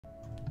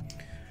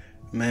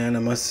Man, I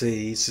must say,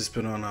 he's just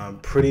been on a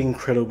pretty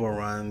incredible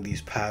run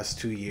these past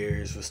 2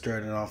 years. We're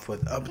starting off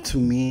with Up to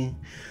Me,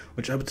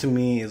 which Up to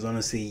Me is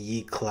honestly a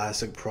Yeat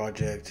classic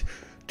project.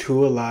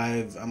 Two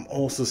Alive, I'm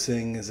also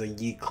saying is a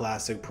Yeat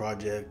classic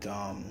project.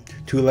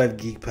 Two Alive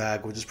Geek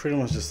Pack, which is pretty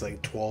much just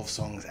like 12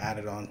 songs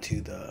added on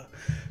to the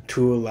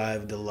Two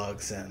Alive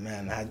Deluxe. And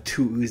man, I had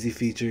two Uzi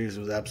features,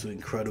 it was absolutely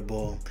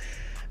incredible.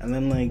 And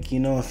then,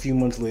 a few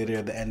months later,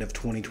 at the end of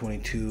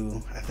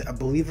 2022, I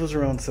believe it was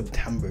around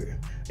September.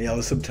 Yeah, it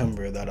was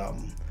September that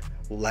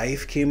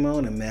Life came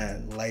out, and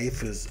man,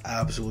 Life is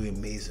absolutely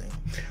amazing.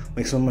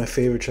 Like, some of my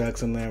favorite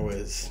tracks on there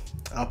was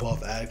Up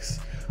Off X,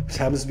 which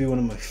happens to be one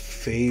of my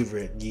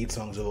favorite Yeats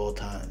songs of all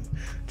time.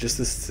 Just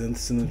the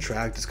synths in the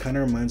track just kind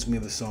of reminds me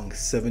of the song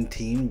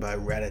 17 by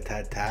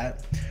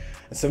Rat-a-tat-tat.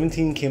 And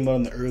 17 came out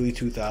in the early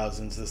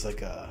 2000s. It's like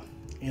kind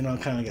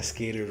of like a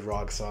skater's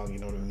rock song, you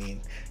know what I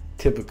mean?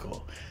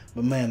 Typical.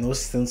 But man, those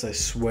synths, I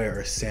swear,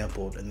 are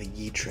sampled in the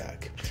Yeet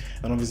track.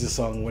 And obviously the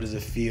song What Does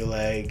It Feel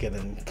Like, and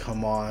then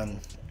Come On,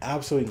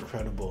 absolutely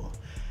incredible.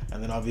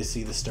 And then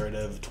obviously the start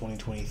of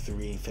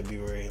 2023,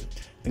 February, I think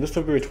it was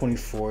February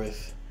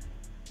 24th,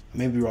 I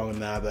may be wrong on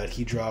that, but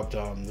he dropped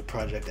the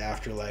project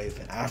Afterlife.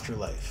 And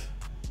Afterlife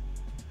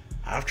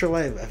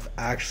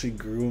actually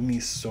grew on me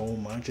so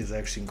much. It's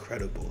actually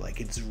incredible.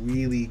 Like, it's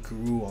really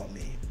grew on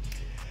me.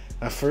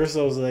 At first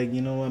I was like,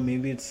 you know what,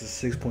 maybe it's a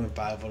 6.5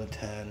 out of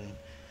 10.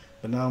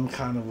 But now I'm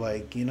kind of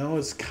like,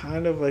 it's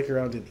kind of like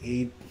around an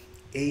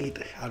 8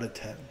 out of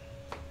 10.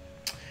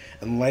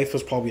 And Life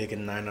was probably like a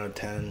 9 out of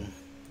 10.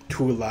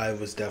 Two Alive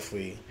was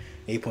definitely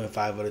 8.5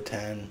 out of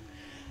 10.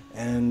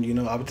 And,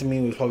 Up to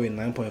Me was probably a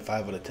 9.5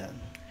 out of 10.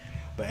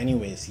 But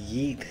anyways,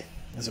 Yeat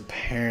is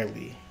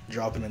apparently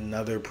dropping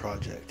another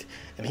project,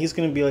 and he's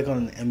gonna be like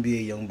on an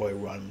NBA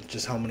YoungBoy run.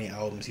 Just how many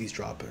albums he's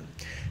dropping.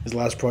 His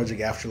last project,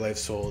 Afterlife,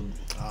 sold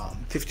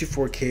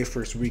 54K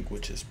first week,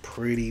 which is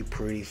pretty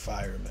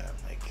fire, man.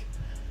 Like,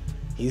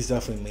 he's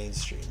definitely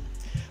mainstream.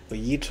 But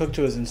Yeat took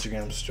to his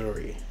Instagram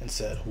story and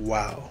said,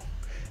 "Wow,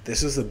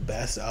 this is the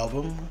best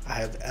album I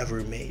have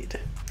ever made."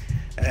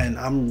 And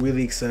I'm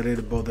really excited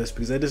about this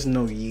because I just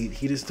know Yeat,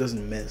 he just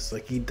doesn't miss.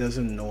 Like, he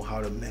doesn't know how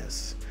to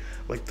miss.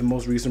 Like, the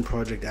most recent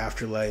project,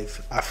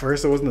 Afterlife, at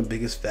first I wasn't the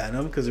biggest fan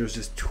of because there was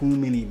just too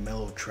many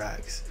mellow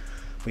tracks.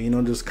 But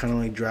just kind of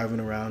like driving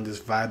around,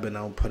 just vibing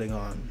out, putting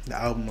on the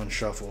album on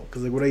shuffle.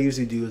 Because like what I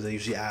usually do is I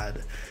usually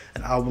add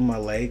an album I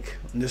like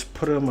and just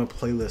put it on my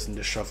playlist and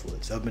just shuffle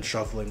it. So I've been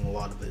shuffling a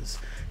lot of his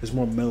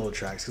more mellow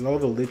tracks, because all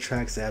the lit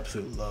tracks I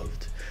absolutely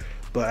loved.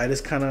 But I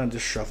just kind of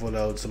just shuffled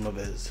out some of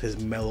his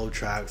mellow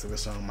tracks, like the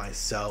song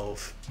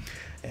Myself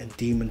and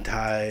Demon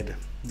Tide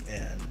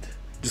and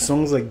just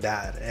songs like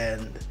that.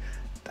 And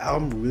the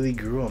album really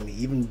grew on me.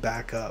 Even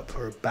Back Up,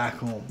 or Back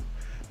Home.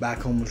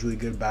 Back Home was really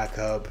good. Back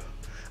Up.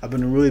 I've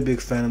been a really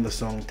big fan of the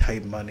song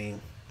Type Money.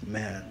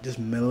 Man, just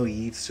mellow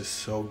Yeat's just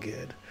so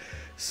good.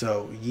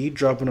 So Yeat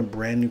dropping a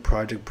brand new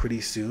project pretty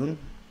soon.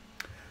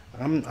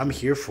 I'm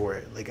here for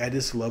it. Like, I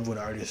just love when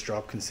artists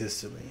drop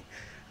consistently.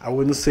 I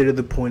wouldn't say to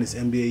the point it's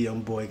NBA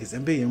YoungBoy, because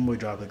NBA YoungBoy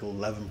dropped like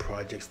 11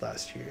 projects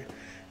last year.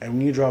 And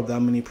when you drop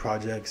that many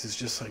projects, it's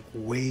just like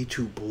way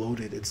too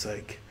bloated. It's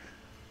like,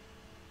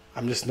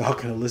 I'm just not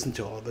going to listen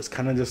to all of it. It's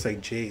kind of just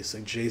like Jace.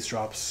 Like, Jace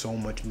drops so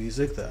much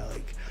music that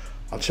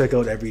I'll check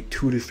out every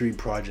 2 to 3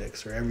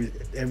 projects, or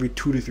every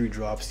 2 to 3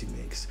 drops he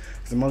makes.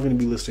 Because I'm not going to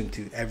be listening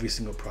to every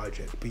single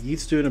project. But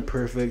Yeat's doing it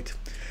perfect.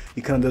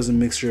 He kind of does a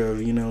mixture of,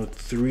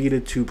 3 to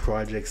 2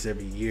 projects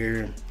every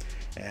year.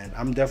 And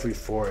I'm definitely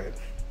for it.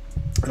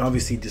 And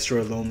obviously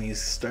Destroy Lonely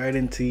is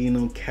starting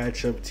to,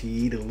 catch up to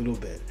Yeat a little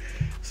bit.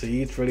 So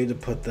Yeat's ready to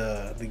put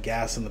the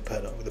gas on the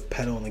pedal, or the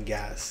pedal on the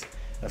gas,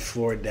 and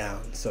floor it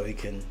down, so he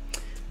can,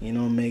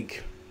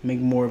 make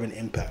more of an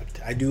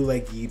impact. I do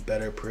like Yeat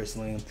better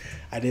personally.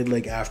 I did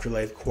like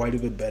Afterlife quite a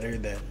bit better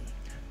than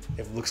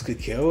If Looks Could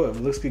Kill. If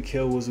Looks Could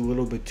Kill was a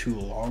little bit too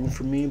long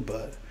for me,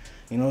 but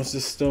it's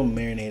just still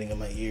marinating in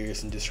my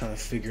ears and just trying to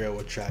figure out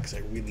what tracks I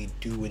really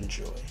do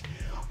enjoy.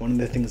 One of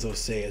the things I'll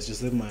say is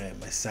just like my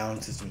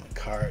sound system, my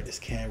car, I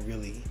just can't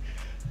really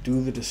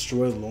do the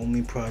Destroy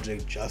Lonely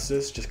project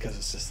justice, just because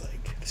it's just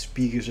like the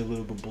speakers are a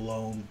little bit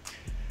blown,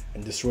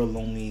 and Destroy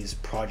Lonely's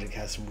project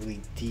has some really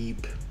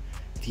deep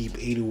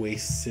 808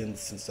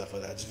 synths and stuff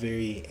like that. It's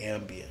very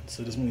ambient,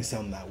 so it doesn't really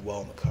sound that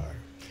well in the car.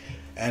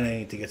 And I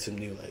need to get some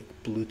new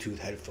Bluetooth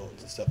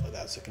headphones and stuff like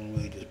that, so I can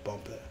really just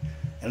bump it.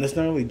 And it's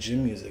not really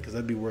gym music, because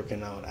I'd be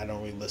working out. I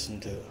don't really listen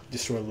to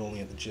Destroy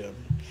Lonely at the gym,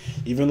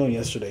 even though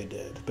yesterday I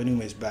did. But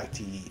anyways, back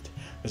to Yeat.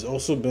 There's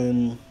also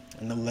been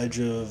an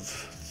alleged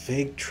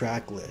fake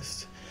track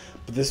list.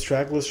 But this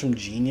track list from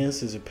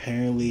Genius is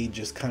apparently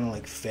just kind of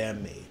like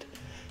fan-made.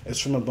 It's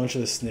from a bunch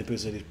of the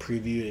snippets that he's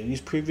previewed, and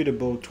he's previewed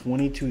about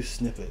 22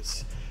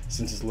 snippets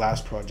since his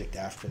last project,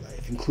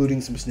 Afterlife,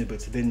 including some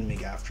snippets that didn't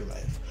make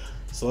Afterlife.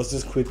 So let's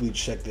just quickly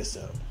check this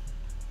out.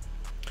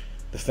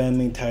 The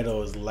fan-made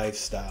title is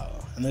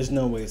Lifestyle, and there's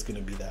no way it's going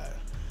to be that.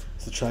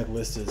 So the track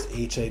list is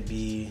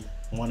HIB,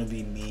 Wanna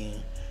Be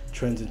Me,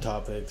 Trends and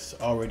Topics,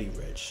 Already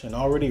Rich. And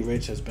Already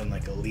Rich has been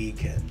like a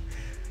leak, and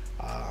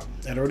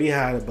It already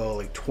had about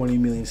like 20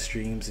 million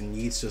streams, and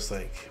Yeats just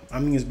like, I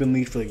mean, it's been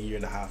leaked for like a year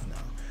and a half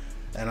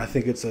now, and I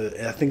think it's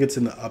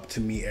in the Up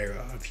to Me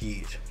era of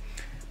Yeat.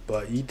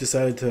 But Yeat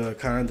decided to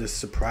kind of just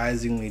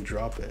surprisingly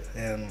drop it,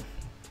 and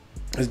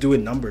it's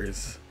doing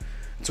numbers.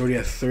 It's already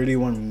at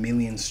 31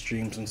 million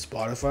streams on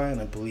Spotify,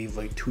 and I believe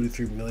like 2 to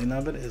 3 million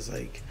of it is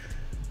like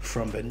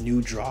from the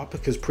new drop,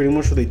 because pretty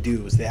much what they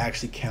do is they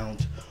actually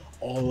count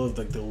all of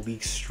like the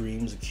leaked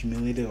streams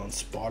accumulated on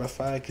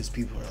Spotify, because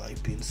people are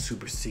like being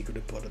super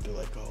secretive about it. They're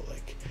like, oh,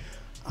 like,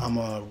 I'm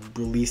gonna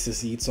release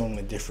this Yeats song in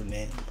a different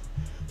name,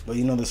 but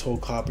you know, this whole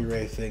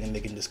copyright thing, and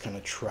they can just kind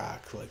of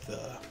track like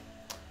the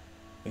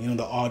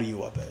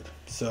audio of it.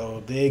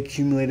 So they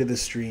accumulated the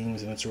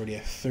streams, and it's already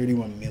at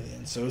 31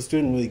 million. So it's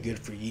doing really good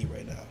for Yeat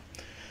right now.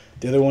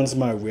 The other one's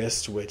My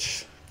Wrist,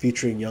 which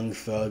featuring Young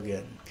Thug,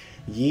 and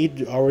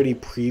Yeat already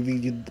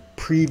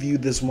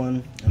previewed this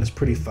one, and it's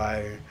pretty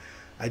fire.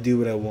 I Do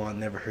What I Want,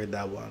 never heard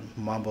that one.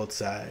 Mom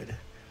Outside,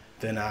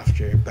 Then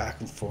After,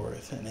 Back and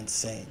Forth, and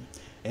Insane.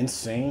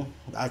 Insane,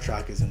 that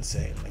track is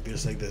insane. Like,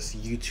 there's like this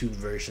YouTube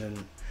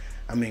version.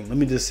 I mean, let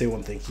me just say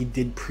one thing. He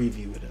did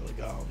preview it.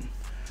 Like,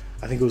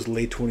 I think it was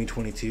late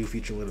 2022,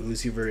 featuring Little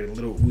Uzi Vert. And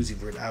Little Uzi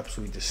Vert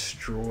absolutely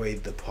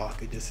destroyed the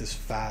pocket. Just his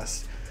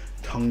fast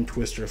tongue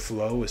twister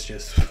flow is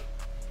just.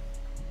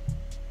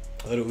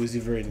 Little Uzi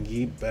Vert and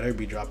Yeat better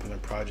be dropping a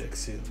project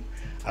soon.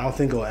 I don't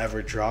think it'll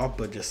ever drop,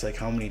 but just like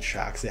how many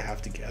tracks they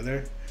have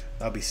together,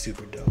 that'll be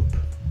super dope.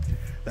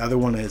 The other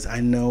one is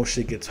I Know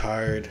Shit Gets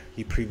Hard.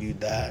 He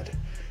previewed that.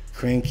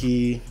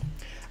 Cranky.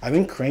 I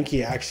think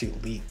Cranky actually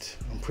leaked.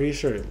 I'm pretty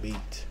sure it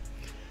leaked.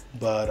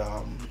 But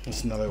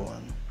there's another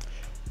one.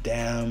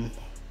 Damn.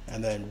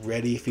 And then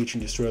Ready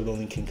featuring Destroy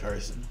Lonely King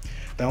Carson.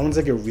 That one's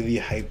like a really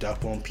hyped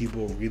up one.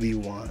 People really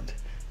want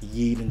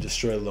Yeat and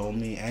Destroy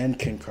Lonely and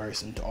King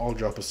Carson to all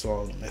drop a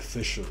song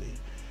officially.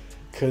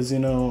 Because, you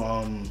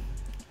know,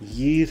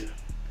 Yeat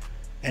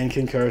and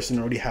King Carson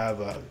already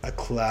have a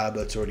collab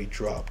that's already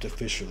dropped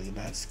officially, and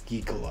that's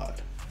Geek A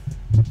Lot.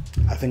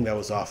 I think that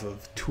was off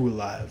of Too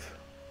Alive.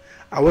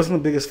 I wasn't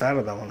the biggest fan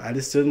of that one. I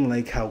just didn't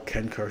like how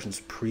Ken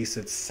Carson's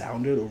presets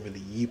sounded over the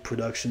Yeat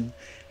production,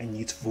 and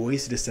Yeat's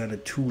voice just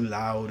sounded too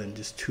loud and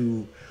just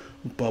too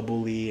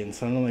bubbly, and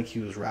sounded like he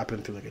was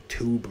rapping through like a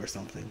tube or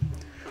something.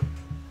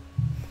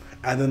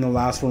 And then the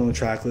last one on the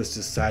track list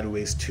is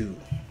Sideways 2.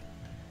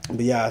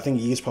 But yeah, I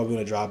think Yeat's probably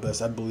going to drop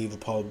this. I believe it'll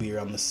probably be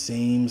around the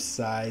same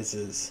size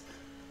as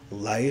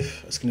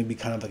Life. It's going to be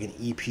kind of like an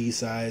EP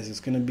size. It's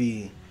going to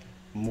be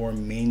more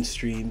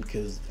mainstream,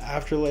 because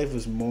Afterlife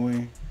was more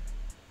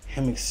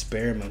him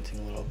experimenting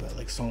a little bit.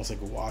 Like songs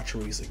like Watch,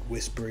 where he's like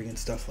whispering and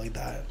stuff like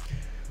that.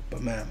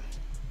 But man,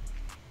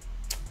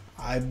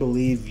 I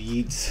believe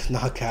Yeat's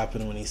not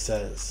capping when he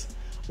says,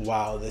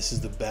 wow, this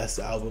is the best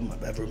album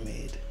I've ever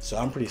made. So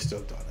I'm pretty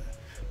stoked on it.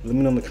 Let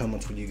me know in the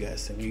comments what you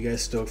guys think. Are you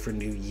guys stoked for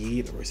new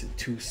Yeat, or is it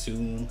too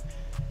soon?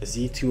 Is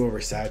Yeat too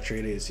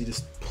oversaturated? Is he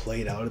just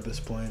played out at this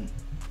point?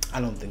 I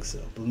don't think so.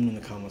 But let me know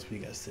in the comments what you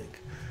guys think.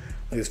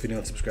 Like this video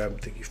and subscribe.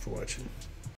 Thank you for watching.